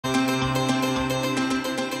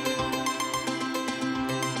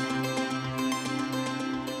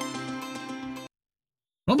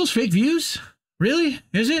Rumble's fake views? Really?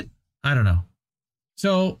 Is it? I don't know.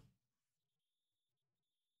 So,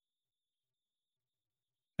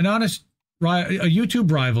 a YouTube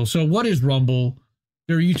rival. So what is Rumble?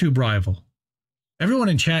 They're a YouTube rival. Everyone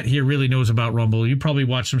in chat here really knows about Rumble. You probably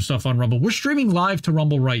watch some stuff on Rumble. We're streaming live to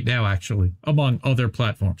Rumble right now, actually, among other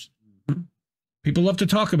platforms. People love to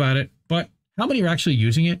talk about it, but how many are actually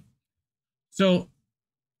using it? So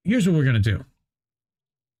here's what we're going to do.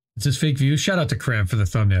 It says fake views. Shout out to Crab for the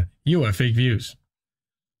thumbnail. You have fake views.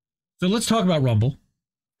 So let's talk about Rumble.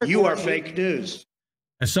 You are fake news.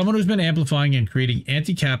 As someone who's been amplifying and creating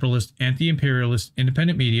anti-capitalist, anti-imperialist,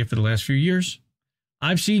 independent media for the last few years,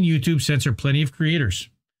 I've seen YouTube censor plenty of creators.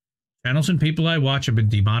 Channels and people I watch have been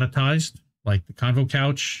demonetized, like the Convo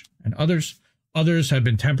Couch and others. Others have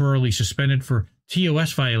been temporarily suspended for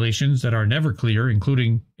TOS violations that are never clear,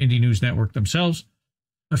 including Indie News Network themselves.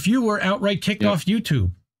 A few were outright kicked off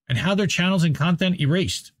YouTube and how their channels and content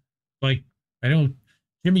erased. Like, I know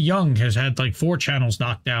Jimmy Young has had like 4 channels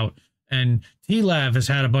knocked out, and T-Lav has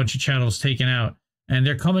had a bunch of channels taken out. And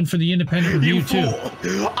they're coming for the independent review, too.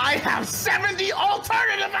 I have 70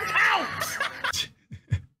 alternative accounts!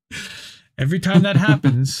 Every time that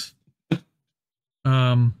happens,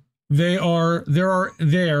 there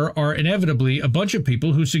are inevitably a bunch of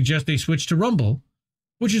people who suggest they switch to Rumble,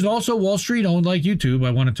 which is also Wall Street owned like YouTube.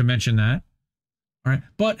 I wanted to mention that. All right,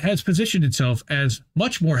 but has positioned itself as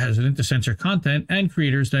much more hesitant to censor content and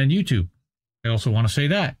creators than YouTube. I also want to say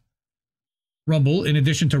that. Rumble, in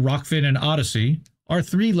addition to Rockfin and Odyssey, are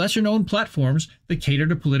 3 lesser-known platforms that cater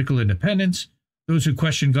to political independence, those who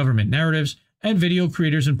question government narratives, and video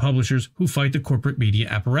creators and publishers who fight the corporate media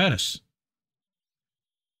apparatus.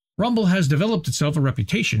 Rumble has developed itself a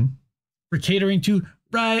reputation for catering to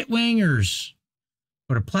right-wingers,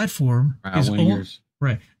 but a platform is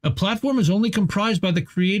only comprised by the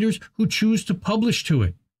creators who choose to publish to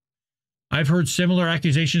it. I've heard similar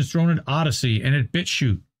accusations thrown at Odyssey and at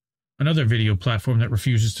BitChute, another video platform that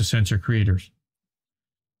refuses to censor creators.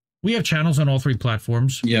 We have channels on all 3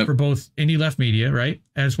 platforms for both Indie Left Media, right,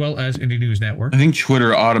 as well as Indie News Network. I think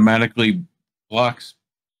Twitter automatically blocks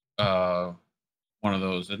one of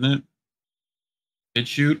those, isn't it?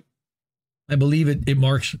 BitChute? I believe it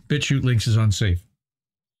marks BitChute links as unsafe.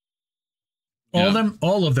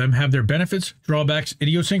 All of them have their benefits, drawbacks,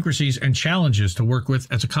 idiosyncrasies, and challenges to work with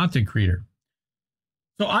as a content creator.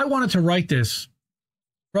 So I wanted to write this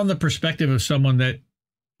from the perspective of someone that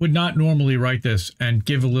would not normally write this and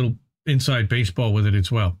give a little inside baseball with it as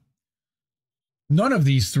well. None of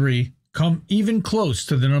these 3 come even close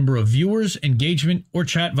to the number of viewers, engagement, or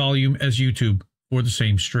chat volume as YouTube for the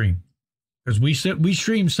same stream. Because we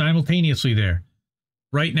stream simultaneously there.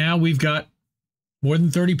 Right now, we've got more than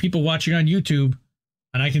 30 people watching on YouTube,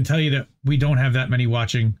 and I can tell you that we don't have that many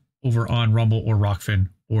watching over on Rumble or Rockfin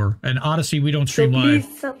or an Odyssey. We don't stream live.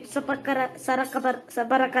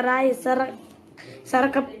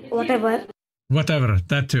 Whatever,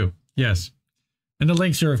 that too. Yes. And the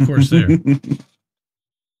links are, of course, there.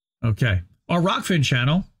 Okay. Our Rockfin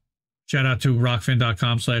channel, shout out to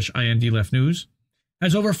rockfin.com/indleftnews,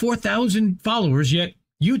 has over 4,000 followers, yet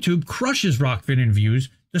YouTube crushes Rockfin in views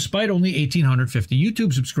despite only 1,850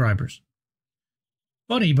 YouTube subscribers.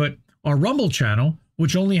 Funny, but our Rumble channel,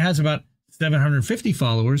 which only has about 750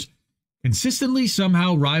 followers, consistently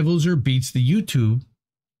somehow rivals or beats the YouTube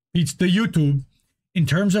in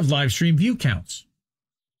terms of live stream view counts.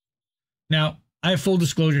 Now, I have full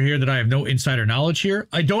disclosure here that I have no insider knowledge here.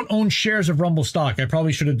 I don't own shares of Rumble stock. I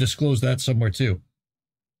probably should have disclosed that somewhere too.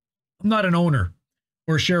 I'm not an owner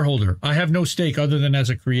or a shareholder. I have no stake other than as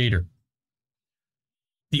a creator.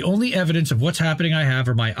 The only evidence of what's happening I have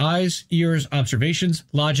are my eyes, ears, observations,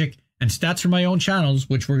 logic, and stats from my own channels,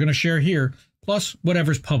 which we're going to share here, plus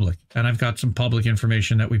whatever's public. And I've got some public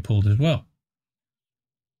information that we pulled as well.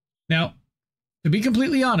 Now, to be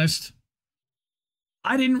completely honest,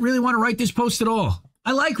 I didn't really want to write this post at all.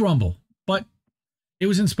 I like Rumble, but it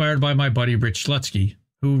was inspired by my buddy Rich Slutsky,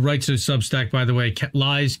 who writes a Substack, by the way,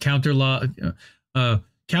 lies, counterspin,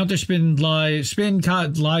 lies,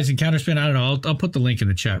 lies and counterspin. I don't know. I'll put the link in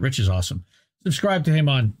the chat. Rich is awesome. Subscribe to him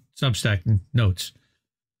on Substack and notes.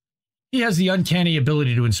 He has the uncanny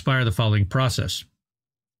ability to inspire the following process.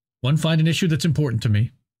 1, find an issue that's important to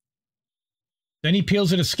me. Then he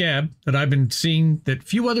peels at a scab that I've been seeing that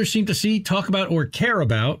few others seem to see, talk about, or care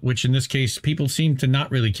about, which in this case, people seem to not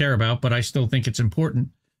really care about, but I still think it's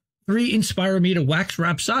important. 3, inspire me to wax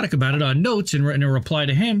rhapsodic about it on notes in a reply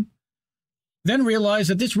to him. Then realize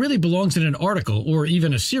that this really belongs in an article or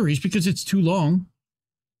even a series because it's too long.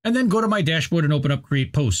 And then go to my dashboard and open up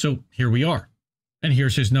Create Post. So here we are. And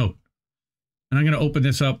here's his note. And I'm going to open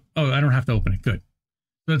this up. Oh, I don't have to open it. Good.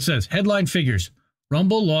 So it says, headline figures.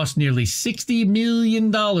 Rumble lost nearly $60 million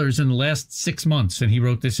in the last 6 months. And he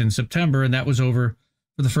wrote this in September, and that was over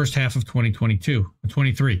for the first half of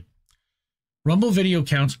 23. Rumble video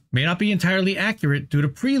counts may not be entirely accurate due to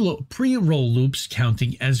pre-roll loops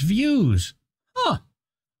counting as views. Huh.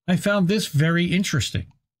 I found this very interesting.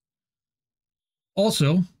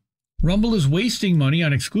 Also, Rumble is wasting money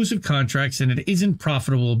on exclusive contracts, and it isn't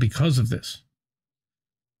profitable because of this.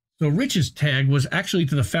 So Rich's tag was actually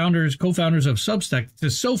to the co-founders of Substack. It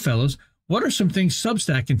says, so fellas, what are some things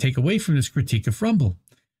Substack can take away from this critique of Rumble?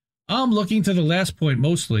 I'm looking to the last point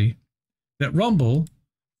mostly, that Rumble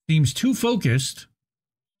seems too focused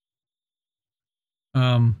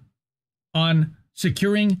on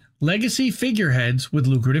securing legacy figureheads with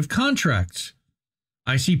lucrative contracts.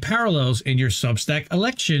 I see parallels in your Substack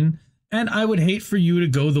election, and I would hate for you to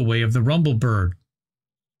go the way of the Rumble bird.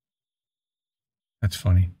 That's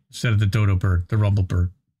funny. Instead of the dodo bird, the Rumble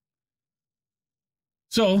bird.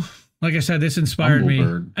 So, like I said, this inspired me,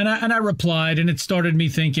 and I replied, and it started me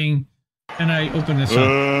thinking, and I opened this up.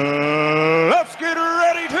 Let's get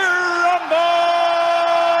ready to rumble!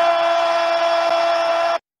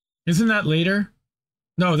 Isn't that later?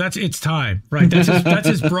 No, it's time. Right, that's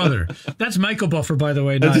his brother. That's Michael Buffer, by the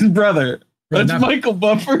way. That's his brother. That's Michael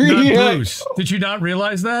Buffer. Not Bruce. Did you not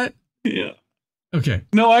realize that? Yeah. Okay.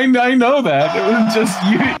 No, I know that. It was just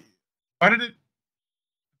you. Why did it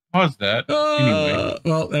pause that? Anyway.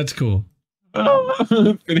 Well, that's cool.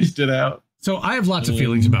 Finished it out. So I have lots of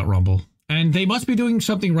feelings about Rumble, and they must be doing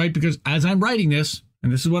something right because as I'm writing this,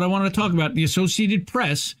 and this is what I want to talk about, the Associated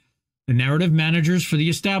Press, the narrative managers for the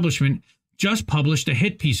establishment, just published a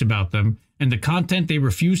hit piece about them and the content they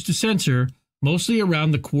refused to censor, mostly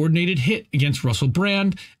around the coordinated hit against Russell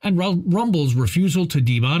Brand and Rumble's refusal to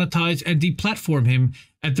demonetize and deplatform him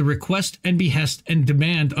at the request and behest and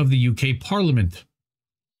demand of the UK Parliament.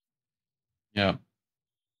 Yeah.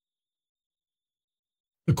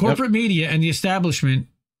 The corporate media and the establishment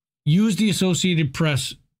used the Associated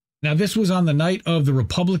Press. Now, this was on the night of the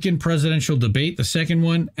Republican presidential debate, the second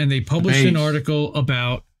one, and they published an article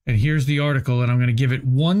about, and here's the article, and I'm going to give it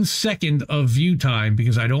 1 second of view time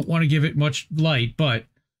because I don't want to give it much light, but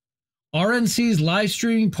RNC's live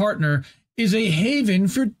streaming partner is a haven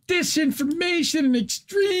for disinformation and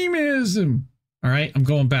extremism. All right, I'm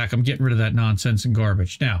going back. I'm getting rid of that nonsense and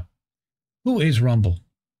garbage. Now, who is Rumble?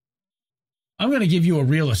 I'm going to give you a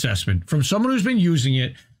real assessment from someone who's been using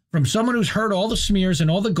it, from someone who's heard all the smears and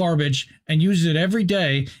all the garbage and uses it every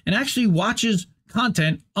day and actually watches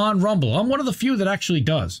content on Rumble. I'm one of the few that actually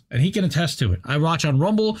does, and he can attest to it. I watch on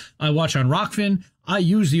Rumble. I watch on Rockfin. I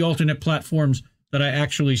use the alternate platforms that I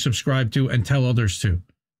actually subscribe to and tell others to.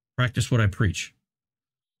 Practice what I preach.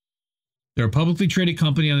 They're a publicly traded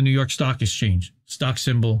company on the New York Stock Exchange. Stock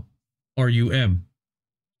symbol RUM.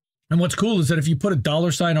 And what's cool is that if you put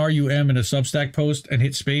a $sign RUM in a Substack post and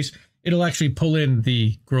hit space, it'll actually pull in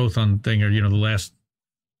the growth on thing, or, the last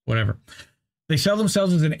whatever. They sell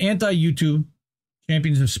themselves as an anti-YouTube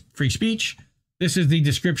champions of free speech. This is the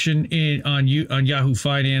description on Yahoo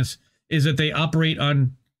Finance, is that they operate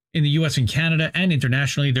in the US and Canada and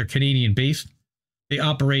internationally. They're Canadian based. They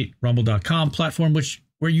operate rumble.com platform,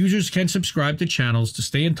 where users can subscribe to channels to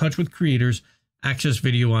stay in touch with creators, access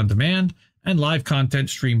video on demand, and live content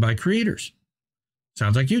streamed by creators.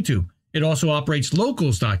 Sounds like YouTube. It also operates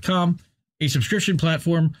locals.com, a subscription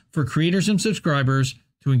platform for creators and subscribers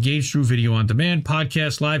to engage through video on demand,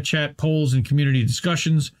 podcasts, live chat, polls, and community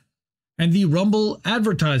discussions, and the Rumble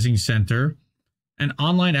Advertising Center, an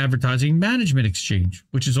online advertising management exchange,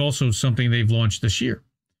 which is also something they've launched this year.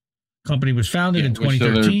 Company was founded in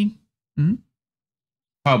 2013.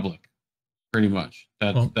 Public, pretty much.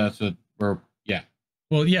 That's what we're, yeah.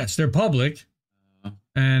 Well, yes, they're public.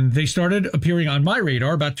 And they started appearing on my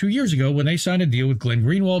radar about 2 years ago when they signed a deal with Glenn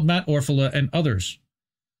Greenwald, Matt Orfala, and others.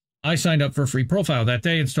 I signed up for a free profile that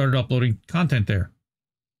day and started uploading content there.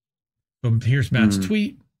 So here's Matt's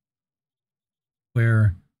tweet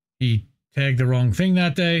where he tagged the wrong thing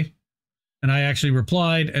that day. And I actually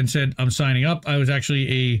replied and said, I'm signing up. I was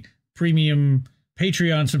actually a premium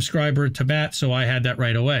Patreon subscriber to Matt, so I had that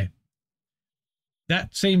right away.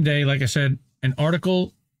 That same day, like I said, an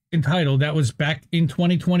article entitled, that was back in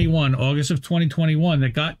 2021, August of 2021,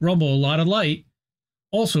 that got Rumble a lot of light,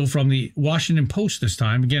 also from the Washington Post this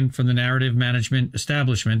time, again, from the narrative management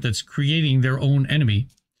establishment that's creating their own enemy.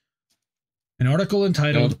 An article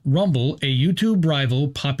entitled, Rumble, a YouTube rival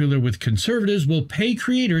popular with conservatives, will pay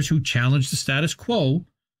creators who challenge the status quo,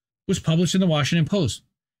 was published in the Washington Post.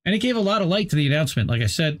 And it gave a lot of light to the announcement. Like I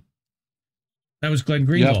said, that was Glenn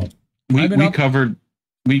Greenwald. Yep.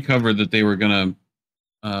 We covered that they were going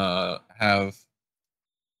to have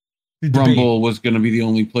Rumble was going to be the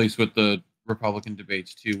only place with the Republican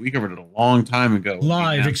debates too. We covered it a long time ago.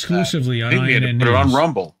 Live exclusively on I think we had to INN put it on News.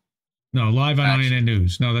 Rumble. No, live on Actually. INN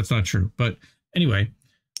News. No, that's not true. But anyway,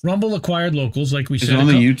 Rumble acquired Locals, like we Is said. it on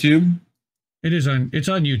the YouTube? It is on. It's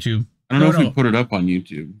on YouTube. I don't know if we put it up on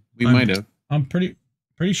YouTube. We might have. I'm pretty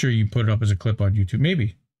sure you put it up as a clip on YouTube.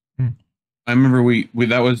 Maybe. I remember we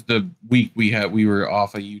that was the week we were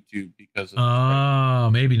off of YouTube because of Oh,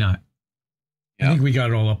 maybe not. Yeah. I think we got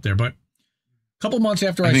it all up there. But a couple months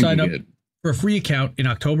after I signed up for a free account in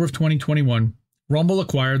October of 2021, Rumble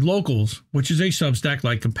acquired Locals, which is a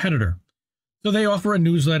Substack-like competitor. So they offer a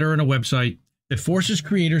newsletter and a website that forces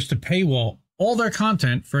creators to paywall all their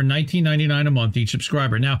content for $19.99 a month each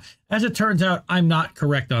subscriber. Now, as it turns out, I'm not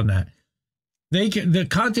correct on that. The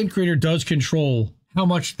content creator does control how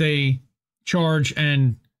much they charge,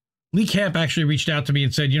 and Lee Camp actually reached out to me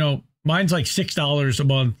and said, mine's like $6 a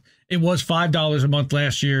month. It was $5 a month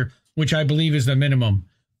last year, which I believe is the minimum.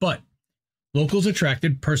 But Locals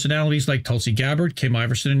attracted personalities like Tulsi Gabbard, Kim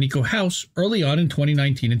Iverson, and Nico House early on in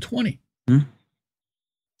 2019 and 20.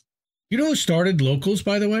 You know who started Locals,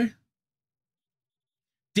 by the way?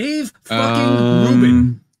 Dave fucking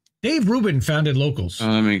Rubin. Dave Rubin founded Locals. Oh,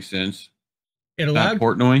 that makes sense. It allowed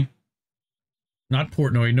Portnoy? Not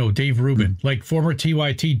Portnoy, no, Dave Rubin. Like former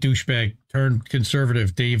TYT douchebag turned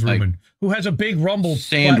conservative Dave Rubin, who has a big Rumble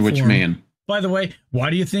sandwich platform. man. By the way, why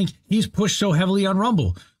do you think he's pushed so heavily on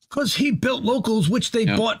Rumble? Because he built Locals, which they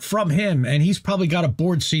bought from him, and he's probably got a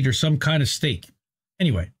board seat or some kind of stake.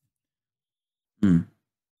 Anyway.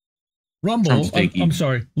 Rumble, I'm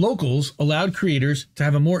sorry, Locals allowed creators to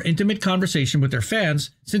have a more intimate conversation with their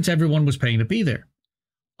fans since everyone was paying to be there.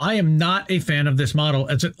 I am not a fan of this model,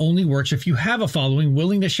 as it only works if you have a following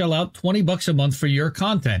willing to shell out $20 a month for your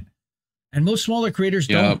content. And most smaller creators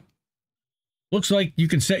don't. Looks like you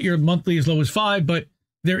can set your monthly as low as $5, but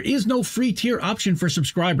there is no free tier option for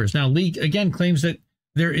subscribers. Now, Lee, again, claims that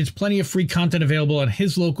there is plenty of free content available on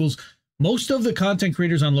his Locals. Most of the content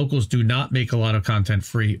creators on Locals do not make a lot of content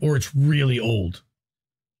free, or it's really old.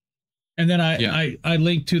 And then I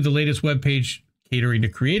linked to the latest webpage catering to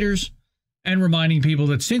creators and reminding people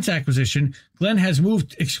that since acquisition, Glenn has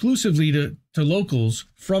moved exclusively to Locals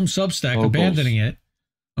from Substack, abandoning it.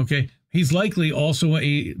 Okay. He's likely also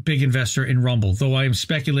a big investor in Rumble, though I am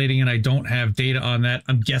speculating and I don't have data on that.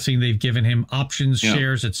 I'm guessing they've given him options,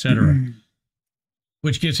 shares, etc.,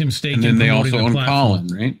 which gives him stake in promoting the platform. And then they also own Callin,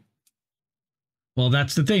 right? Well,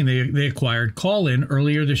 that's the thing. They acquired Callin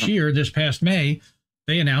earlier this year. This past May,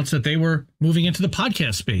 they announced that they were moving into the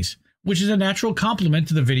podcast space, which is a natural complement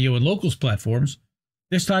to the video and Locals platforms.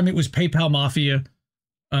 This time it was PayPal Mafia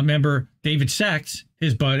member David Sachs,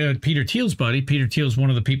 his buddy, Peter Thiel's buddy. Peter Thiel's one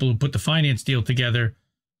of the people who put the finance deal together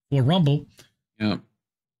for Rumble. Yeah.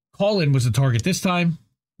 Callin was the target this time.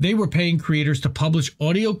 They were paying creators to publish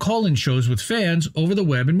audio call-in shows with fans over the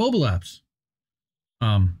web and mobile apps.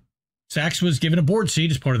 Sachs was given a board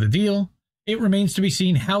seat as part of the deal. It remains to be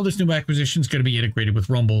seen how this new acquisition is going to be integrated with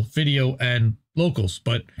Rumble, video, and Locals,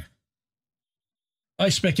 but I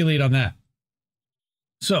speculate on that.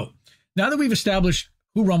 So, now that we've established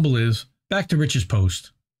who Rumble is, back to Rich's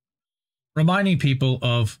post, reminding people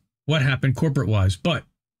of what happened corporate-wise. But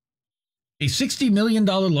a $60 million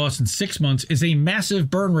loss in 6 months is a massive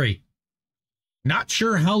burn rate. Not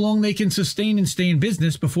sure how long they can sustain and stay in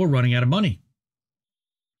business before running out of money.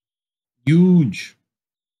 Huge.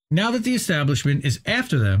 Now that the establishment is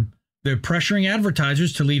after them, they're pressuring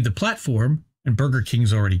advertisers to leave the platform, and Burger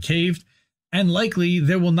King's already caved, and likely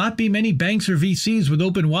there will not be many banks or VCs with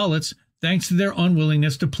open wallets thanks to their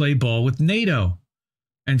unwillingness to play ball with NATO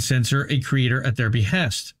and censor a creator at their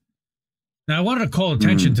behest. Now, I wanted to call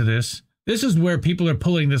attention to this. This is where people are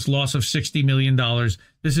pulling this loss of $60 million.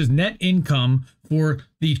 This is net income for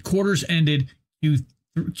the quarters ended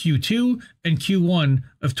Q2 and Q1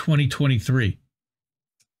 of 2023.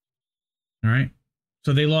 All right.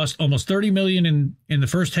 So they lost almost $30 million in the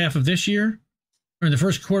first half of this year, or in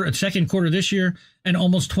the second quarter of this year, and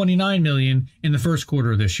almost $29 million in the first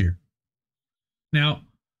quarter of this year. Now,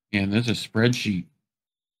 and there's a spreadsheet.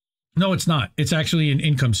 No, it's not. It's actually an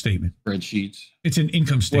income statement. Spreadsheets. It's an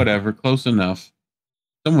income statement. Whatever, close enough.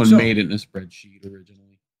 Someone made it in a spreadsheet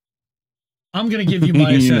originally. I'm going to give you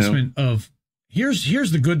my assessment of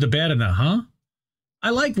here's the good, the bad, and the I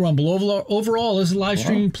like Rumble overall as a live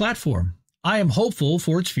streaming platform. I am hopeful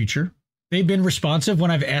for its future. They've been responsive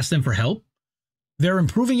when I've asked them for help. They're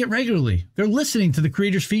improving it regularly. They're listening to the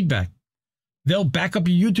creators' feedback. They'll back up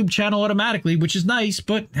your YouTube channel automatically, which is nice,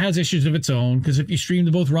 but has issues of its own, because if you stream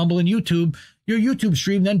to both Rumble and YouTube, your YouTube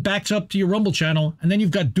stream then backs up to your Rumble channel, and then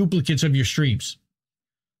you've got duplicates of your streams.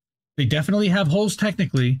 They definitely have holes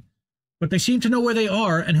technically, but they seem to know where they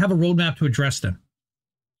are and have a roadmap to address them.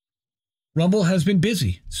 Rumble has been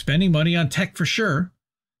busy, spending money on tech for sure.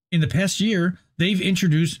 In the past year, they've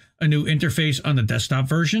introduced a new interface on the desktop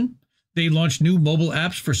version. They launched new mobile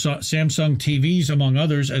apps for Samsung TVs, among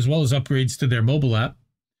others, as well as upgrades to their mobile app.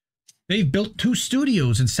 They've built 2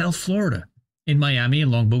 studios in South Florida, in Miami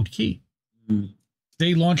and Longboat Key.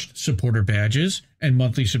 They launched supporter badges and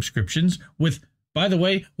monthly subscriptions with, by the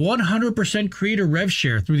way, 100% creator rev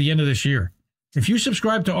share through the end of this year. If you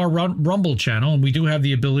subscribe to our Rumble channel, and we do have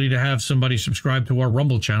the ability to have somebody subscribe to our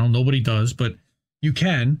Rumble channel, nobody does, but you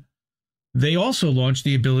can. They also launched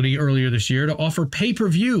the ability earlier this year to offer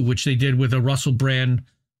pay-per-view, which they did with a Russell Brand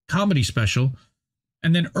comedy special.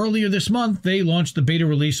 And then earlier this month, they launched the beta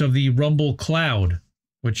release of the Rumble Cloud,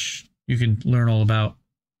 which you can learn all about.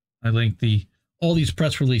 I linked all these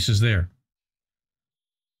press releases there.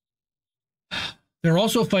 They're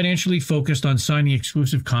also financially focused on signing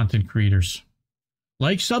exclusive content creators.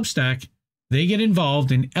 Like Substack, they get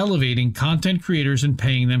involved in elevating content creators and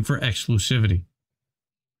paying them for exclusivity.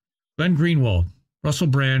 Glenn Greenwald, Russell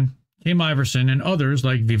Brand, Kim Iverson, and others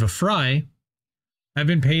like Viva Frei have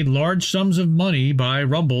been paid large sums of money by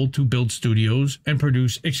Rumble to build studios and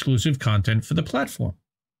produce exclusive content for the platform.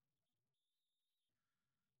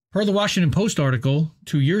 Per the Washington Post article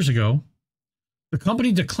 2 years ago, the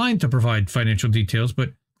company declined to provide financial details,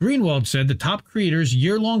 but Greenwald said the top creators'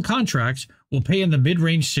 year-long contracts will pay in the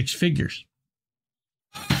mid-range 6 figures.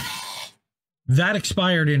 That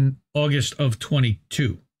expired in August of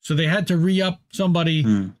 22. So they had to re-up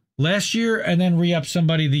somebody last year and then re-up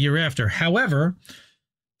somebody the year after. However,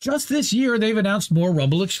 just this year, they've announced more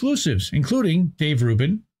Rumble exclusives, including Dave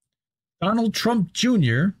Rubin, Donald Trump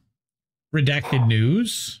Jr., Redacted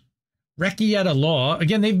News, Rekieta Law.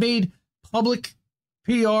 Again, they've made public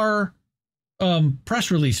PR press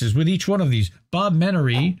releases with each one of these. Bob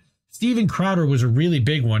Menery, Steven Crowder was a really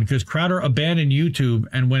big one because Crowder abandoned YouTube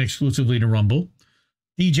and went exclusively to Rumble.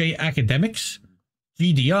 DJ Academics,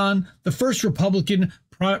 G. Dion, the first Republican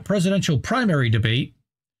presidential primary debate,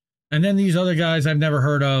 and then these other guys I've never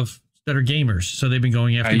heard of that are gamers, so they've been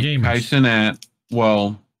going after gamers. Kai Cenat,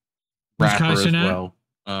 well, rapper as Cenat? well.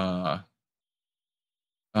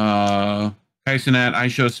 Kai Cenat, I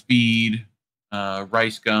Show Speed,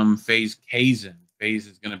 Rice Gum, FaZe Kazin. FaZe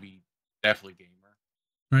is going to be definitely gamer.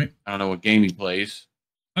 Right. I don't know what game he plays.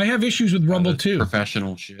 I have issues with Rumble too.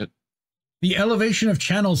 Professional shit. The elevation of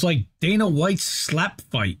channels like Dana White's Slap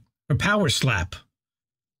Fight or Power Slap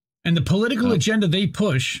and the political agenda they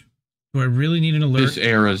push. Do I really need an alert? This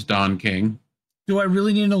era's Don King. Do I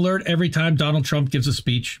really need an alert every time Donald Trump gives a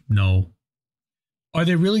speech? No. Are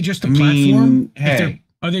they really just a platform?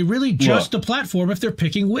 Are they really just a platform if they're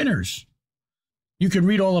picking winners? You can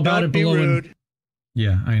read all about it below. Don't be rude.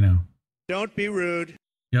 Yeah, I know. Don't be rude.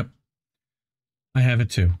 Yep. I have it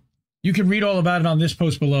too. You can read all about it on this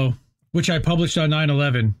post below, which I published on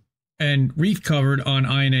 9/11 and Reef covered on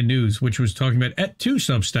INN News, which was talking about Et2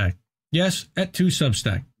 Substack. Yes, Et2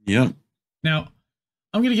 Substack. Yep. Now,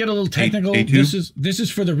 I'm going to get a little technical. This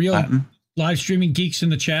is for the real live streaming geeks in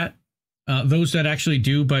the chat, those that actually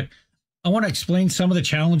do, but I want to explain some of the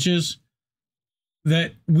challenges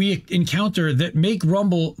that we encounter that make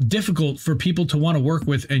Rumble difficult for people to want to work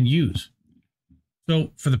with and use.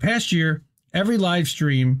 So for the past year, every live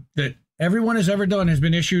stream that everyone has ever done has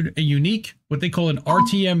been issued a unique, what they call an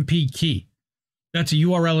RTMP key. That's a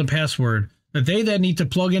URL and password that they then need to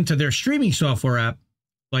plug into their streaming software app,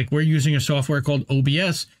 like we're using a software called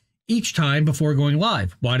OBS, each time before going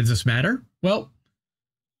live. Why does this matter? Well,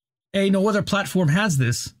 no other platform has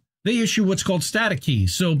this. They issue what's called static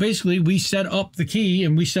keys. So basically, we set up the key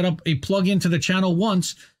and we set up a plug-in to the channel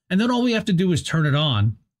once, and then all we have to do is turn it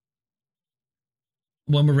on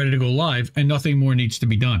when we're ready to go live, and nothing more needs to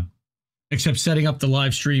be done, except setting up the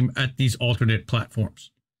live stream at these alternate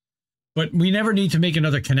platforms. But we never need to make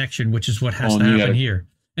another connection, which is what has to happen here.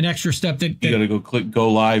 An extra step that... You got to go click go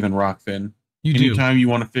live in Rockfin. Anytime you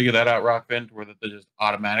want to figure that out, Rockfin, where that just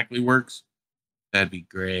automatically works, that'd be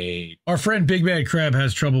great. Our friend Big Bad Crab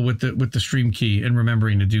has trouble with the stream key and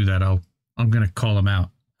remembering to do that. I'm going to call him out.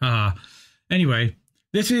 Anyway,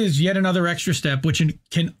 this is yet another extra step, which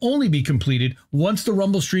can only be completed once the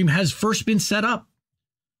Rumble stream has first been set up.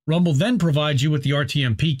 Rumble then provides you with the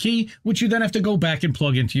RTMP key, which you then have to go back and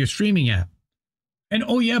plug into your streaming app. And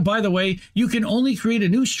oh yeah, by the way, you can only create a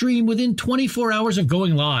new stream within 24 hours of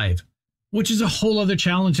going live, which is a whole other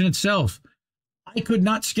challenge in itself. I could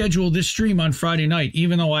not schedule this stream on Friday night,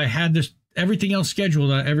 even though I had everything else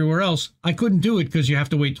scheduled everywhere else. I couldn't do it because you have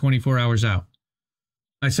to wait 24 hours out.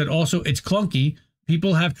 I said also, it's clunky.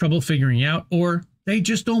 People have trouble figuring out, or they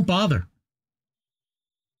just don't bother.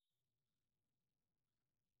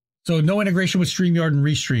 So no integration with StreamYard and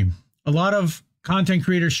Restream. A lot of content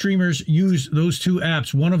creators, streamers use those two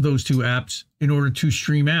apps, one of those two apps, in order to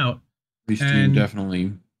stream out. Restream,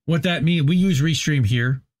 definitely. What that means, we use Restream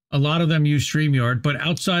here. A lot of them use StreamYard, but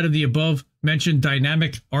outside of the above mentioned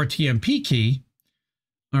dynamic RTMP key,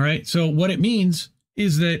 all right, so what it means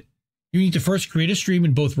is that you need to first create a stream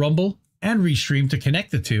in both Rumble and Restream to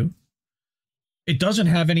connect the two. It doesn't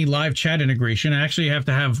have any live chat integration. I actually have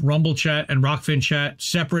to have Rumble chat and Rockfin chat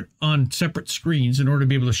separate on separate screens in order to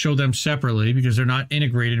be able to show them separately because they're not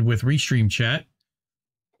integrated with Restream chat.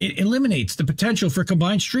 It eliminates the potential for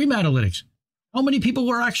combined stream analytics. How many people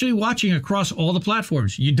are actually watching across all the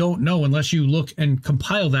platforms? You don't know unless you look and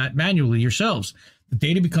compile that manually yourselves. The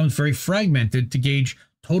data becomes very fragmented to gauge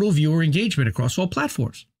total viewer engagement across all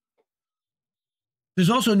platforms. There's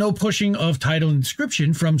also no pushing of title and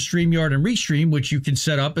description from StreamYard and Restream, which you can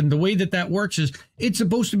set up. And the way that that works is it's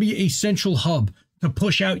supposed to be a central hub to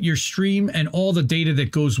push out your stream and all the data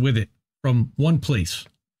that goes with it from one place.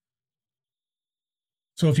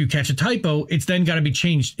 So if you catch a typo, it's then got to be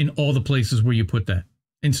changed in all the places where you put that,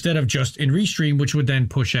 instead of just in Restream, which would then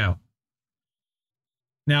push out.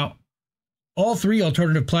 Now, all three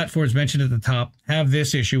alternative platforms mentioned at the top have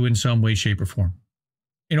this issue in some way, shape, or form.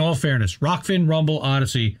 In all fairness, Rockfin, Rumble,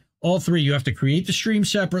 Odyssey, all three, you have to create the stream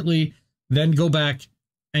separately, then go back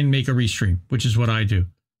and make a Restream, which is what I do.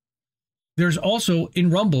 There's also, in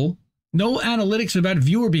Rumble, no analytics about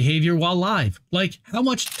viewer behavior while live, like how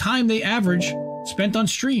much time they average spent on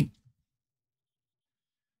stream.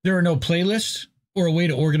 There are no playlists or a way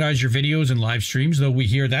to organize your videos and live streams, though we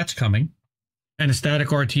hear that's coming. And a static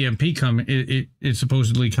RTMP is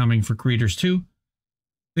supposedly coming for creators too.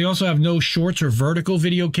 They also have no shorts or vertical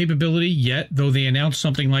video capability yet, though they announced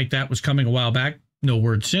something like that was coming a while back. No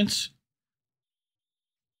word since.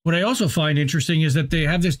 What I also find interesting is that they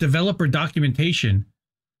have this developer documentation.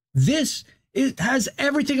 It has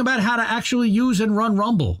everything about how to actually use and run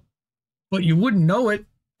Rumble. But you wouldn't know it.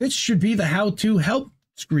 This should be the how-to help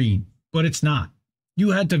screen, but it's not.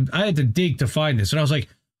 I had to dig to find this. And I was like,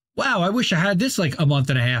 wow, I wish I had this like a month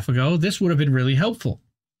and a half ago. This would have been really helpful.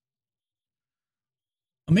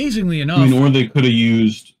 Amazingly enough. I mean, or they could have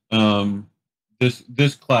used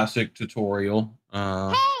this classic tutorial.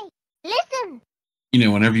 Hey, listen. You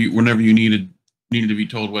know, whenever you needed to be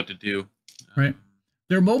told what to do. Right.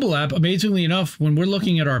 Their mobile app, amazingly enough, when we're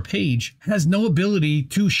looking at our page, has no ability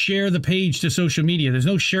to share the page to social media. There's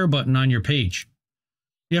no share button on your page.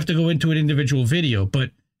 You have to go into an individual video.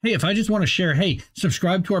 But hey, if I just want to share, hey,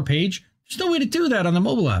 subscribe to our page, there's no way to do that on the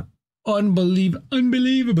mobile app.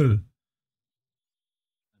 Unbelievable.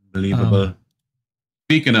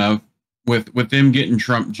 Speaking of, with them getting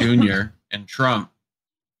Trump Jr. and Trump,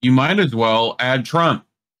 you might as well add Trump.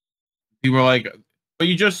 People are like, but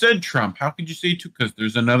you just said Trump. How could you say two? Because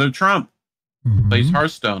there's another Trump. Plays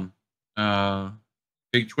Hearthstone.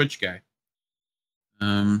 Big Twitch guy.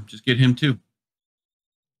 Just get him too.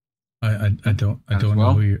 I don't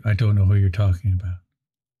know who you're talking about.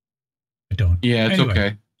 I don't. Yeah, it's anyway.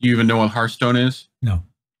 Okay. You even know what Hearthstone is? No.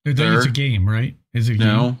 It's a game, right? Is it a game?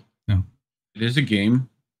 No. It is a game.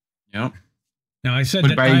 Yep. Now I said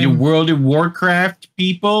but by the World of Warcraft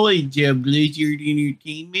people, it's a Blizzard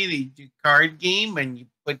Entertainment. It's a card game, and you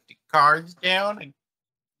put the cards down. And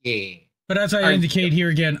yeah. But as I indicate here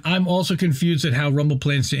again, I'm also confused at how Rumble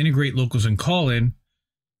plans to integrate locals and call-in,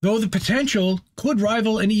 though the potential could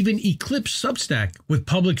rival and even eclipse Substack with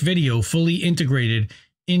public video fully integrated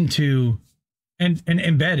into and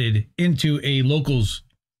embedded into a locals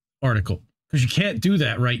article, because you can't do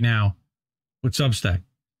that right now with Substack.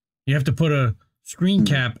 You have to put a screen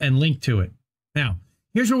cap and link to it. Now,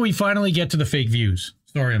 here's where we finally get to the fake views.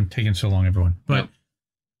 Sorry, I'm taking so long, everyone. But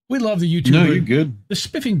we love the YouTuber. No, you're good. The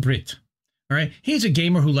Spiffing Brit. All right. He's a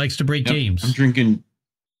gamer who likes to break games. I'm drinking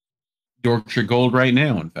Yorkshire Gold right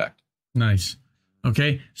now, in fact. Nice.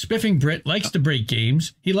 Okay. Spiffing Brit likes to break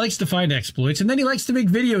games. He likes to find exploits, and then he likes to make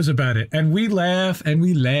videos about it. And we laugh and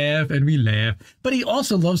we laugh and we laugh. But he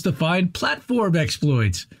also loves to find platform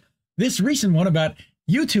exploits. This recent one about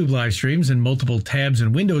YouTube live streams and multiple tabs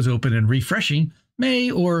and windows open and refreshing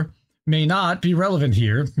may or may not be relevant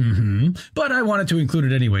here. But I wanted to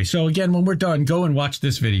include it anyway. So again, when we're done, go and watch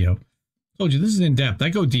this video. Told you, this is in depth. I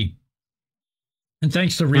go deep. And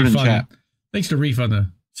thanks to Reef on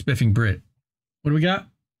the Spiffing Brit. What do we got?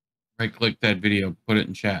 Right click that video, put it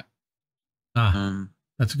in chat.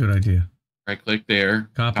 That's a good idea. Right click there.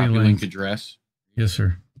 Copy link address. Yes,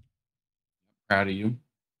 sir. Proud of you.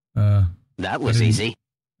 That was easy.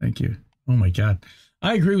 Thank you. Oh my God.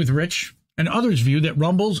 I agree with Rich and others' view that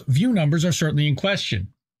Rumble's view numbers are certainly in question.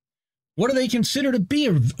 What do they consider to be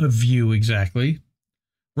a view exactly?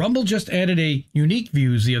 Rumble just added a unique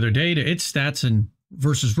views the other day to its stats and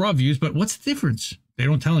versus raw views, but what's the difference? They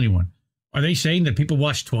don't tell anyone. Are they saying that people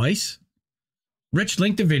watch twice? Rich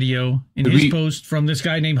linked a video in his post from this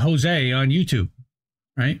guy named Jose on YouTube,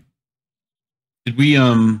 right? Did we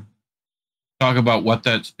talk about what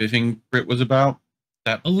that spiffing crit was about?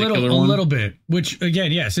 That a little bit. Which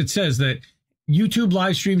again, yes, it says that YouTube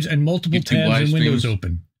live streams and multiple tabs and windows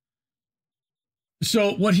open.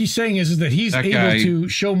 So what he's saying is that he's able to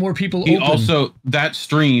show more people open. Also, that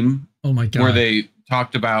stream, oh my God, where they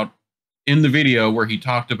talked about in the video where he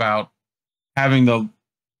talked about having the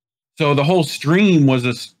whole stream was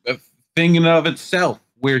a thing in and of itself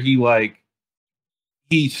where he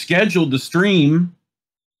scheduled the stream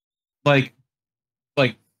like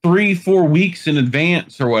 3-4 weeks in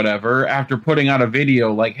advance or whatever after putting out a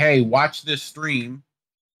video like, hey, watch this stream,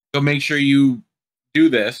 go make sure you do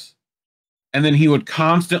this. And then he would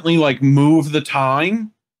constantly like move the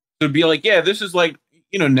time. So it'd be like, yeah, this is like,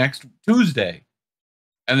 next Tuesday.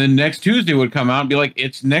 And then next Tuesday would come out and be like,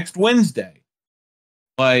 it's next Wednesday.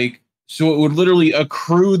 Like, so it would literally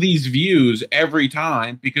accrue these views every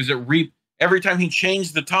time because every time he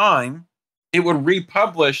changed the time, it would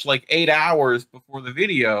republish like 8 hours before the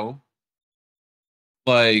video.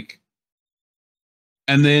 Like,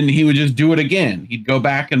 and then he would just do it again. He'd go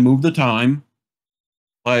back and move the time.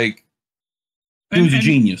 Like, he was a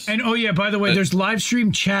genius. And oh yeah, by the way, there's live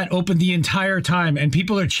stream chat open the entire time, and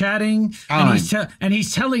people are chatting, and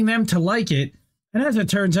he's telling them to like it. And as it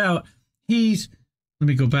turns out, let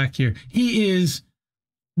me go back here. He is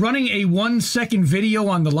running a 1-second video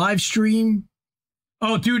on the live stream.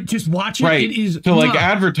 Oh, dude, just watch it. Right. It is to like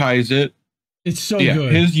advertise it. It's so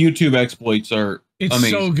good. His YouTube exploits are amazing.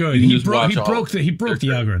 So good. He broke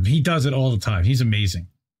the algorithm. He does it all the time. He's amazing.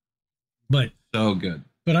 But so good.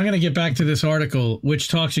 But I'm going to get back to this article, which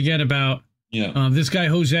talks again about this guy,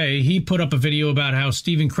 Jose. He put up a video about how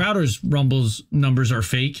Steven Crowder's Rumble's numbers are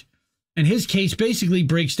fake. And his case basically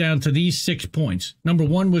breaks down to these 6 points. Number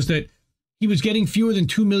one was that he was getting fewer than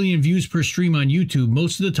 2 million views per stream on YouTube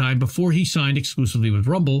most of the time before he signed exclusively with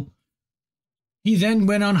Rumble. He then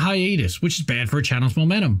went on hiatus, which is bad for a channel's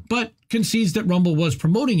momentum, but concedes that Rumble was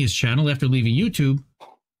promoting his channel after leaving YouTube.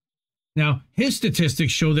 Now, his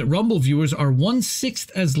statistics show that Rumble viewers are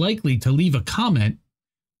 1/6 as likely to leave a comment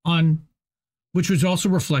on, which was also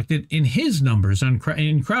reflected in his numbers, in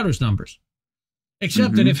Crowder's numbers.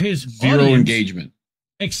 Except that if his zero engagement.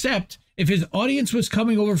 Except if his audience was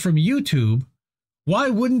coming over from YouTube, why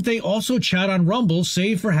wouldn't they also chat on Rumble,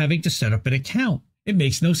 save for having to set up an account? It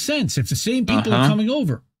makes no sense if the same people are coming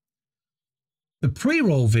over. The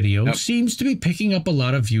pre-roll video seems to be picking up a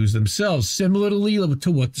lot of views themselves, similarly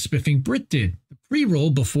to what the Spiffing Brit did. The pre-roll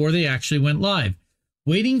before they actually went live,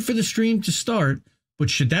 waiting for the stream to start, but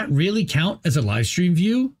should that really count as a live stream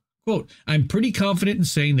view? Quote, I'm pretty confident in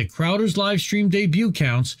saying that Crowder's live stream debut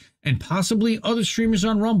counts and possibly other streamers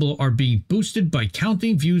on Rumble are being boosted by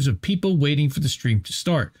counting views of people waiting for the stream to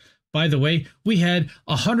start. By the way, we had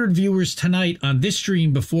 100 viewers tonight on this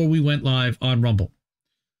stream before we went live on Rumble.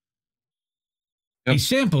 A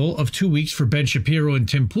sample of 2 weeks for Ben Shapiro and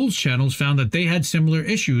Tim Pool's channels found that they had similar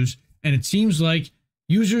issues, and it seems like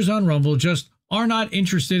users on Rumble just are not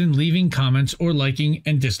interested in leaving comments or liking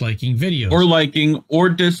and disliking videos. Or liking, or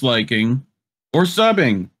disliking, or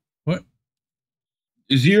subbing. What?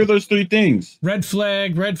 Zero of those 3 things. Red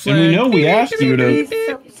flag, red flag. And we know we asked you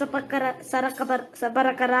to...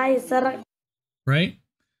 Right?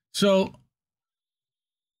 So,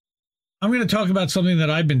 I'm going to talk about something that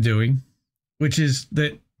I've been doing, which is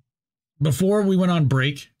that before we went on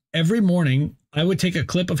break, every morning, I would take a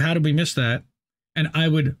clip of How Did We Miss That, and I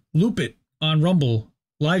would loop it on Rumble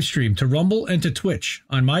live stream to Rumble and to Twitch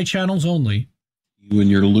on my channels only. You and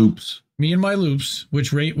your loops. Me and my loops,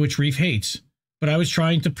 which Reef hates. But I was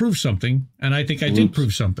trying to prove something, and I think I did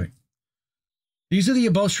prove something. These are the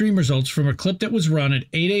above stream results from a clip that was run at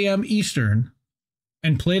 8 a.m. Eastern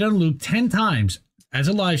and played on loop 10 times as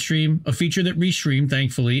a live stream, a feature that Restream,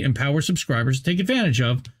 thankfully, empowers subscribers to take advantage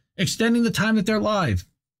of, extending the time that they're live.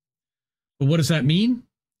 But what does that mean?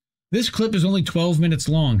 This clip is only 12 minutes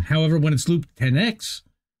long. However, when it's looped 10x,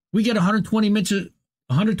 we get 120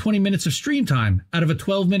 minutes of stream time out of a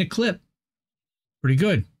 12-minute clip. Pretty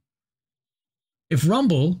good. If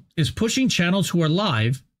Rumble is pushing channels who are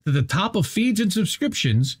live to the top of feeds and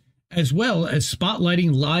subscriptions, as well as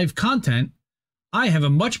spotlighting live content, I have a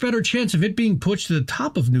much better chance of it being pushed to the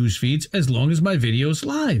top of news feeds as long as my video is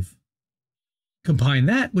live. Combine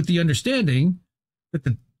that with the understanding that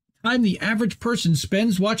the time the average person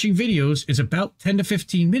spends watching videos is about 10 to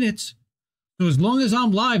 15 minutes. So as long as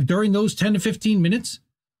I'm live during those 10 to 15 minutes,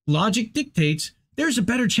 logic dictates there's a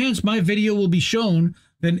better chance my video will be shown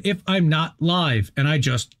than if I'm not live and I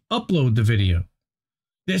just upload the video.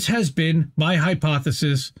 This has been my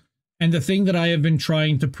hypothesis and the thing that I have been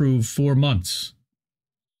trying to prove for months.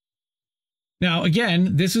 Now,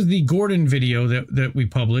 again, this is the Gordon video that we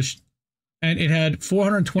published, and it had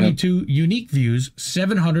 422 unique views,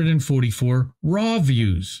 744 raw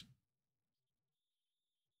views.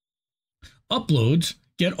 Uploads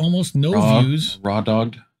get almost no views. Raw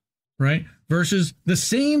dogged. Right? Versus the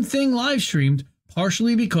same thing live streamed,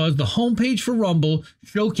 partially because the homepage for Rumble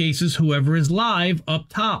showcases whoever is live up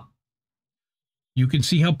top. You can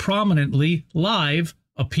see how prominently live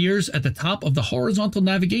appears at the top of the horizontal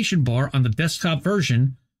navigation bar on the desktop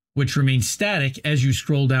version, which remains static as you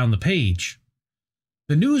scroll down the page.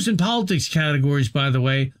 The news and politics categories, by the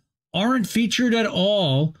way, aren't featured at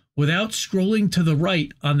all without scrolling to the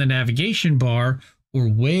right on the navigation bar or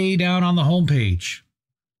way down on the homepage.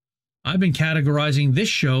 I've been categorizing this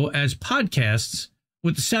show as podcasts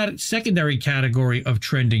with the secondary category of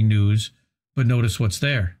trending news, but notice what's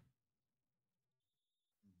there.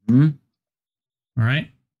 Mm-hmm. All right.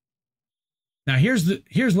 Now here's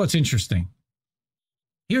what's interesting.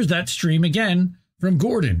 Here's that stream again from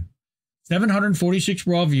Gordon. 746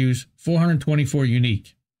 raw views, 424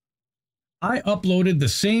 unique. I uploaded the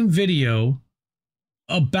same video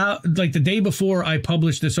about like the day before I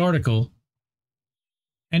published this article,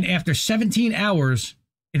 and after 17 hours,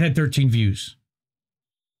 it had 13 views.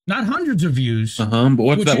 Not hundreds of views. But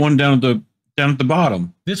what's that one down at the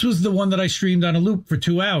bottom? This was the one that I streamed on a loop for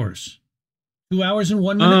 2 hours. 2 hours and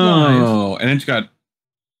 1 minute live. Oh, and it's got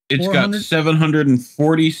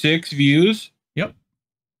 746 views. Yep.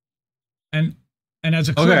 And as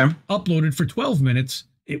a clip uploaded for 12 minutes,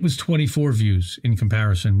 it was 24 views in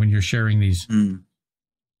comparison when you're sharing these.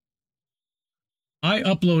 I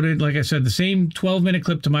uploaded, like I said, the same 12-minute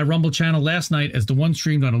clip to my Rumble channel last night as the one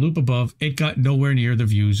streamed on a loop above. It got nowhere near the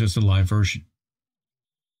views as the live version.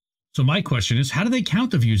 So my question is, how do they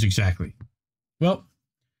count the views exactly? Well,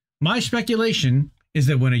 my speculation is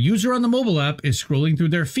that when a user on the mobile app is scrolling through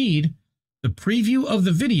their feed, the preview of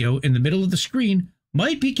the video in the middle of the screen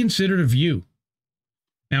might be considered a view.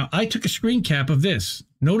 Now, I took a screen cap of this.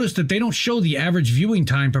 Notice that they don't show the average viewing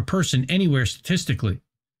time per person anywhere statistically.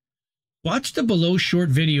 Watch the below short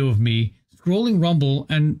video of me scrolling Rumble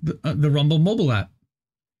and the Rumble mobile app.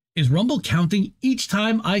 Is Rumble counting each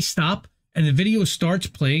time I stop and the video starts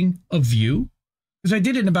playing a view? Because I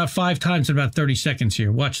did it in about 5 times in about 30 seconds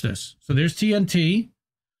here. Watch this. So there's TNT.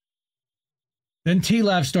 Then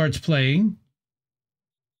T-Lab starts playing.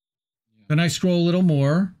 Then I scroll a little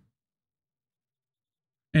more.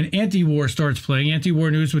 And Anti-War starts playing.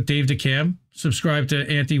 Anti-War News with Dave DeCam. Subscribe to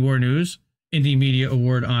Anti-War News. Indie Media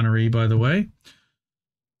Award honoree, by the way.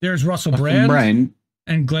 There's Russell Brand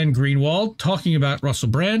and Glenn Greenwald talking about Russell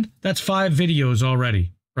Brand. That's 5 videos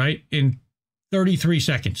already, right? In 33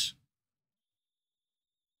 seconds.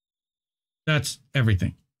 That's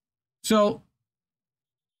everything. So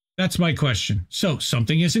that's my question. So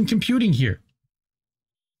something isn't computing here.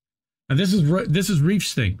 Now this is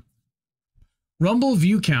Reef's thing. Rumble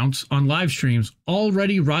view counts on live streams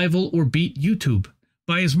already rival or beat YouTube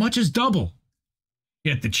by as much as double.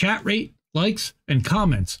 Yet the chat rate, likes, and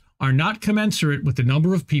comments are not commensurate with the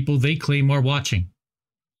number of people they claim are watching.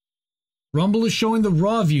 Rumble is showing the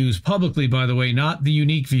raw views publicly, by the way, not the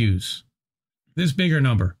unique views. This bigger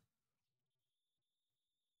number.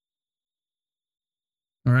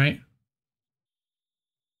 All right.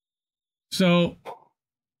 So,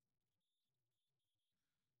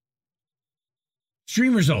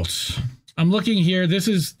 stream results. I'm looking here. This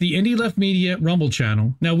is the Indie Left Media Rumble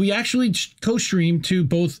channel. Now, we actually co-stream to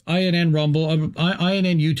both INN Rumble, INN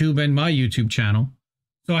YouTube, and my YouTube channel.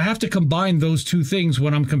 So I have to combine those two things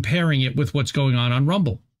when I'm comparing it with what's going on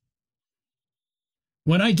Rumble.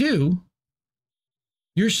 When I do,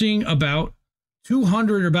 you're seeing about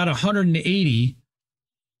 200 or about 180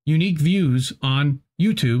 unique views on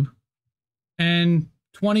YouTube and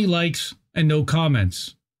 20 likes and no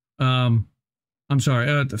comments. I'm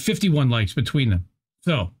sorry, 51 likes between them.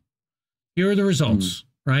 So here are the results,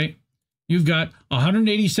 right? You've got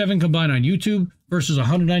 187 combined on YouTube versus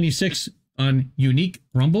 196 on unique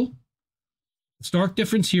Rumble. The stark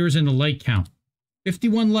difference here is in the like count.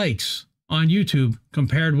 51 likes on YouTube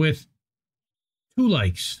compared with 2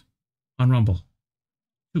 likes on Rumble.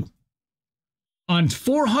 2. On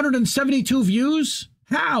 472 views?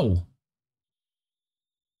 How?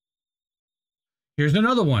 Here's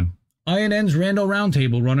another one. INN's Rando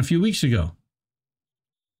Roundtable run a few weeks ago.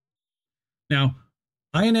 Now,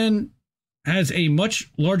 INN has a much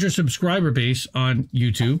larger subscriber base on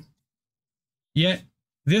YouTube, yet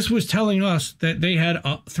this was telling us that they had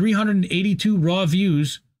 382 raw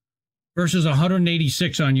views versus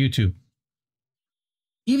 186 on YouTube.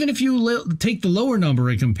 Even if you take the lower number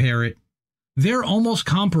and compare it, they're almost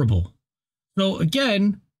comparable. So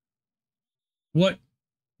again, what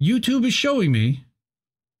YouTube is showing me,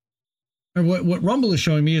 or what Rumble is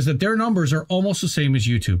showing me, is that their numbers are almost the same as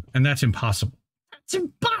YouTube, and that's impossible. That's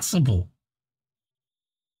impossible.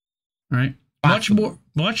 All right? Much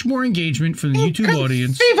more engagement from the YouTube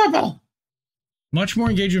audience. Much more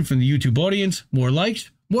engagement from the YouTube audience, more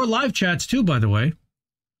likes, more live chats too, by the way.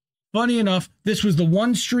 Funny enough, this was the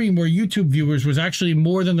one stream where YouTube viewers was actually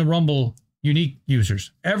more than the Rumble unique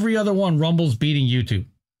users. Every other one, Rumble's beating YouTube.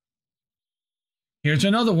 Here's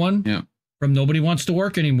another one from Nobody Wants to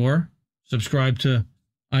Work Anymore. Subscribe to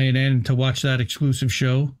INN to watch that exclusive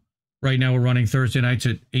show. Right now we're running Thursday nights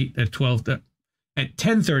at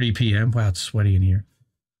 10:30 p.m. Wow, it's sweaty in here.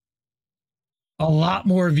 A lot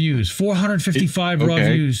more views. 455 raw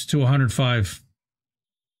views to 105.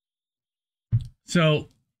 So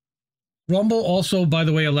Rumble also, by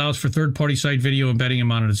the way, allows for third-party site video embedding and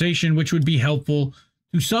monetization, which would be helpful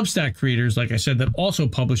to Substack creators, like I said, that also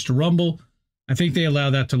publish to Rumble. I think they allow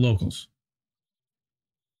that to locals.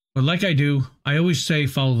 But like I do, I always say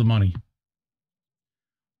follow the money.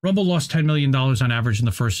 Rumble lost $10 million on average in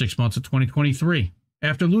the first 6 months of 2023,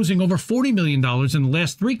 after losing over $40 million in the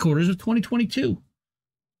last 3 quarters of 2022.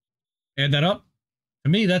 Add that up. To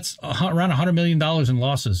me, that's around $100 million in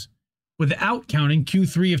losses, without counting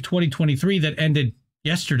Q3 of 2023 that ended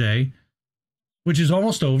yesterday, which is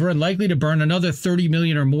almost over and likely to burn another $30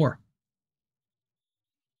 million or more.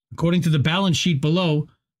 According to the balance sheet below,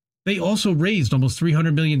 they also raised almost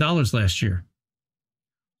 $300 million last year.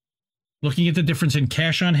 Looking at the difference in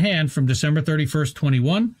cash on hand from December 31st,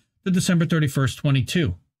 21 to December 31st,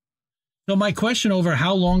 22. So my question over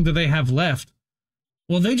how long do they have left?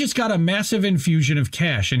 Well, they just got a massive infusion of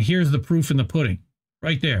cash, and here's the proof in the pudding.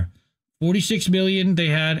 Right there. $46 million they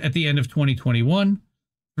had at the end of 2021,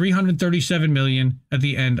 $337 million at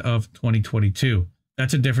the end of 2022.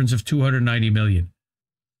 That's a difference of $290 million.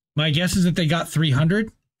 My guess is that they got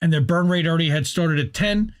 300, and their burn rate already had started at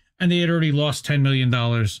 10, and they had already lost $10 million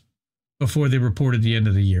before they reported the end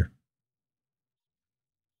of the year.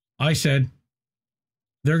 I said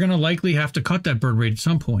they're going to likely have to cut that burn rate at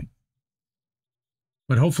some point.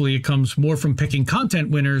 But hopefully it comes more from picking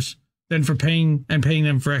content winners than for paying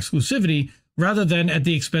them for exclusivity, rather than at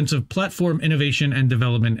the expense of platform innovation and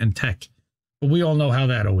development and tech. But we all know how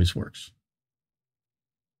that always works.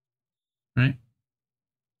 Right?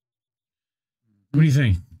 What do you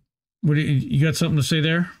think? You got something to say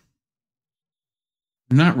there?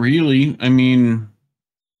 Not really. I mean,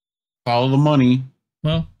 follow the money.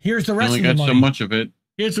 Well, here's the rest of the money. You only got so much of it.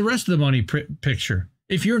 Here's the rest of the money picture.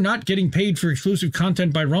 If you're not getting paid for exclusive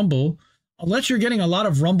content by Rumble, unless you're getting a lot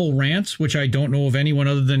of Rumble rants, which I don't know of anyone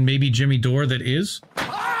other than maybe Jimmy Dore that is.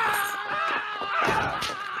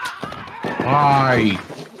 Why?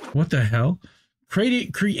 What the hell?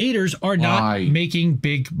 Creators are not making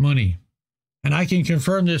big money. And I can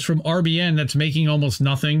confirm this from RBN that's making almost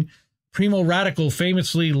nothing. Primo Radical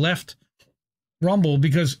famously left Rumble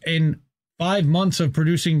because in 5 months of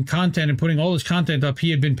producing content and putting all his content up,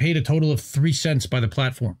 he had been paid a total of 3 cents by the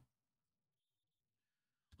platform.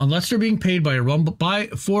 Unless they're being paid by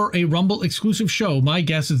for a Rumble exclusive show, my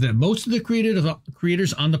guess is that most of the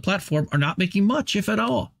creators on the platform are not making much, if at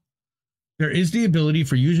all. There is the ability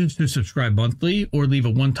for users to subscribe monthly or leave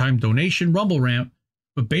a one-time donation Rumble rant,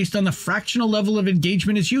 but based on the fractional level of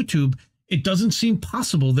engagement as YouTube, it doesn't seem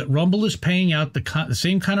possible that Rumble is paying out the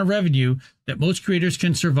same kind of revenue that most creators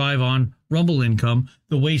can survive on Rumble income,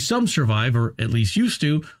 the way some survive, or at least used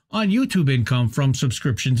to, on YouTube income from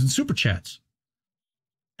subscriptions and super chats.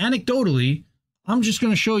 Anecdotally, I'm just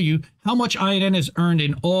going to show you how much INN has earned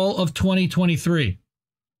in all of 2023.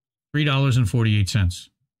 $3.48.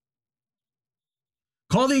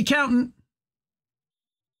 Call the accountant.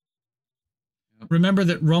 Remember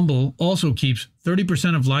that Rumble also keeps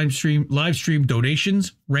 30% of live stream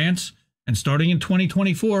donations, rants, and starting in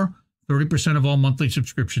 2024, 30% of all monthly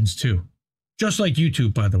subscriptions too. Just like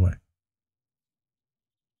YouTube, by the way.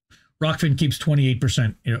 Rockfin keeps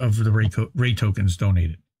 28% of the Ray tokens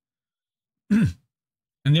donated. And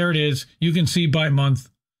there it is. You can see by month.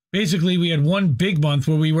 Basically, we had one big month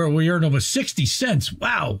where we earned almost 60 cents.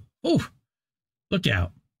 Wow. Oh, look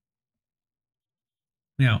out.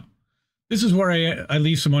 Now, this is where I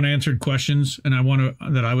leave some unanswered questions, and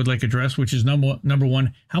I would like address, which is number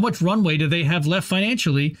one, how much runway do they have left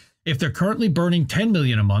financially if they're currently burning $10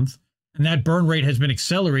 million a month, and that burn rate has been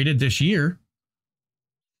accelerated this year?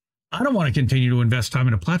 I don't want to continue to invest time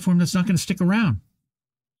in a platform that's not going to stick around.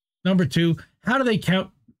 Number 2, how do they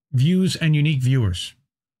count views and unique viewers?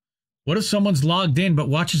 What if someone's logged in but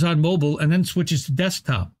watches on mobile and then switches to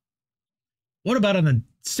desktop? What about on the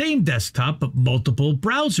same desktop but multiple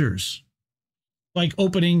browsers? Like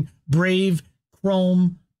opening Brave,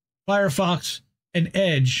 Chrome, Firefox, and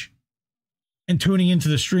Edge and tuning into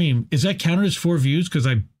the stream. Is that counted as 4 views? Because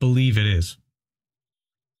I believe it is.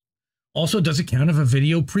 Also, does it count if a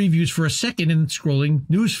video previews for a second in the scrolling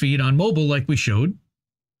newsfeed on mobile like we showed?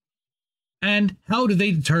 And how do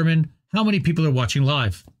they determine how many people are watching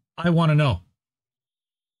live? I want to know.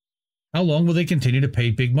 How long will they continue to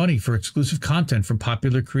pay big money for exclusive content from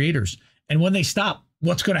popular creators? And when they stop,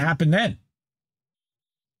 what's going to happen then?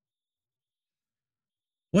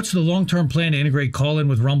 What's the long-term plan to integrate call-in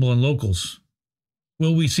with Rumble and locals?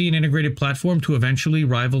 Will we see an integrated platform to eventually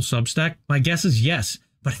rival Substack? My guess is yes,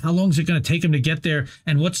 but how long is it going to take them to get there?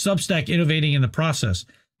 And what's Substack innovating in the process?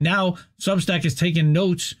 Now, Substack has taken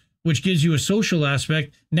notes, which gives you a social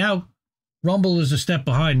aspect. Now, Rumble is a step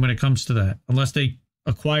behind when it comes to that, unless they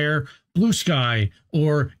acquire Blue Sky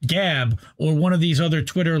or Gab or one of these other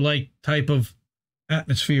Twitter-like type of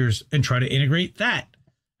atmospheres and try to integrate that.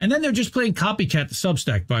 And then they're just playing copycat to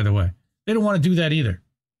Substack, by the way. They don't want to do that either.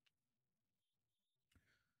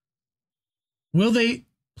 Will they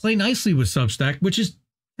play nicely with Substack, which is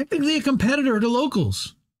technically a competitor to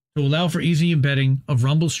locals, to allow for easy embedding of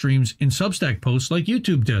Rumble streams in Substack posts like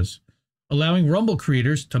YouTube does, allowing Rumble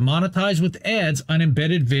creators to monetize with ads on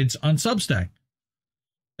embedded vids on Substack?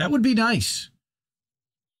 That would be nice.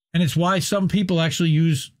 And it's why some people actually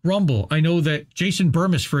use Rumble. I know that Jason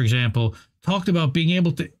Burmis, for example, talked about being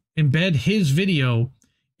able to embed his video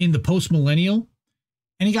in the Post Millennial,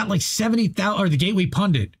 and he got like 70,000, or the Gateway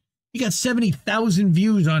Pundit. He got 70,000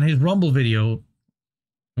 views on his Rumble video.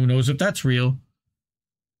 Who knows if that's real?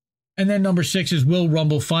 And then number 6 is, will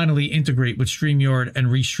Rumble finally integrate with StreamYard and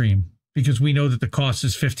Restream? Because we know that the cost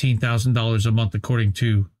is $15,000 a month, according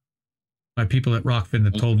to my people at Rockfin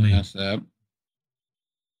that told me.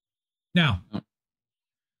 Now,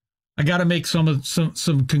 I got to make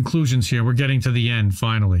some conclusions here. We're getting to the end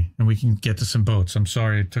finally, and we can get to some boats. I'm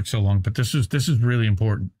sorry it took so long, but this is really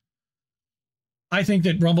important. I think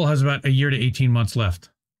that Rumble has about a year to 18 months left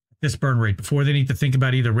at this burn rate before they need to think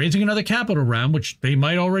about either raising another capital round, which they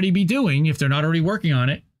might already be doing if they're not already working on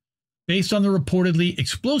it, based on the reportedly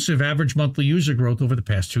explosive average monthly user growth over the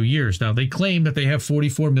past 2 years. Now, they claim that they have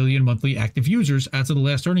 44 million monthly active users as of the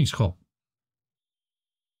last earnings call.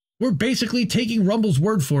 We're basically taking Rumble's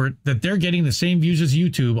word for it that they're getting the same views as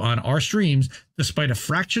YouTube on our streams, despite a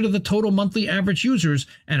fraction of the total monthly average users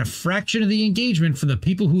and a fraction of the engagement from the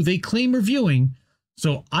people who they claim are viewing.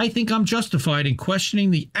 So I think I'm justified in questioning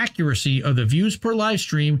the accuracy of the views per live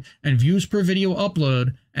stream and views per video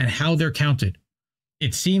upload and how they're counted.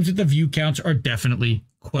 It seems that the view counts are definitely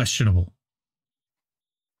questionable.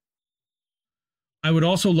 I would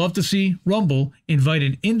also love to see Rumble invite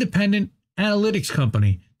an independent analytics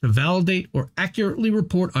company to validate or accurately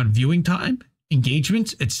report on viewing time,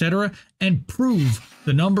 engagements, etc., and prove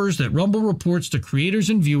the numbers that Rumble reports to creators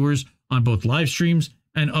and viewers on both live streams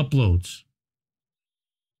and uploads.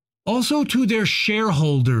 Also to their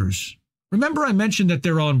shareholders. Remember I mentioned that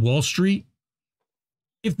they're on Wall Street?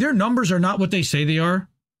 If their numbers are not what they say they are,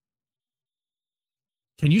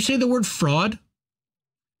 can you say the word fraud?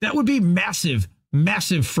 That would be massive,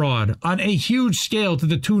 massive fraud on a huge scale to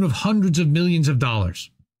the tune of hundreds of millions of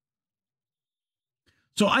dollars.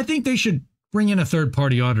 So I think they should bring in a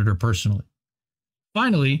third-party auditor personally.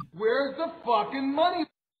 Finally, Where's the fucking money?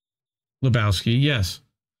 Lebowski, yes.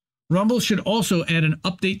 Rumble should also add an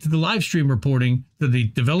update to the live stream reporting to the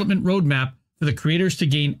development roadmap for the creators to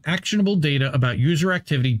gain actionable data about user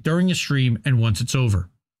activity during a stream and once it's over.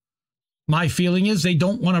 My feeling is they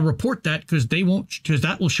don't want to report that because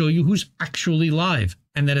that will show you who's actually live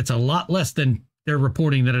and that it's a lot less than they're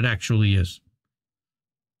reporting that it actually is.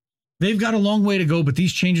 They've got a long way to go, but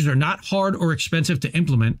these changes are not hard or expensive to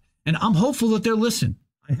implement, and I'm hopeful that they'll listen.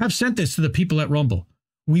 I have sent this to the people at Rumble.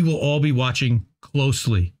 We will all be watching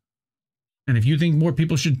closely. And if you think more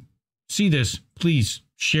people should see this, please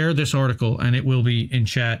share this article, and it will be in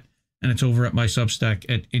chat, and it's over at my Substack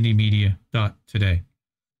at indiemedia.today.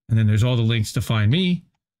 And then there's all the links to find me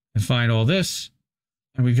and find all this.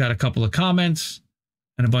 And we've got a couple of comments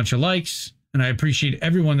and a bunch of likes. And I appreciate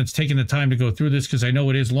everyone that's taken the time to go through this because I know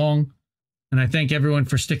it is long. And I thank everyone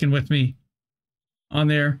for sticking with me on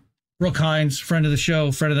there. Brooke Hines, friend of the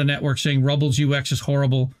show, friend of the network, saying Rumble's UX is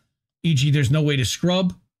horrible. E.g., there's no way to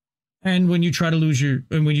scrub. And when you try to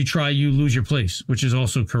you lose your place, which is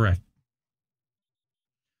also correct.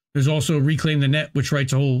 There's also Reclaim the Net, which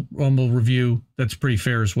writes a whole Rumble review that's pretty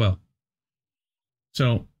fair as well.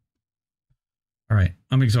 So All right,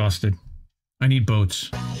 I'm exhausted. I need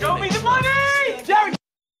boats. Show me the money! Jerry!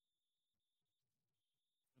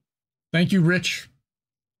 Thank you, Rich,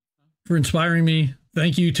 for inspiring me.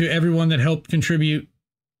 Thank you to everyone that helped contribute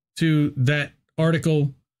to that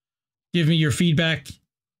article. Give me your feedback.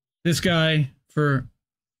 This guy for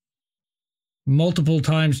multiple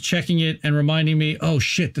times checking it and reminding me, oh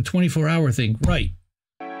shit, the 24-hour thing. Right.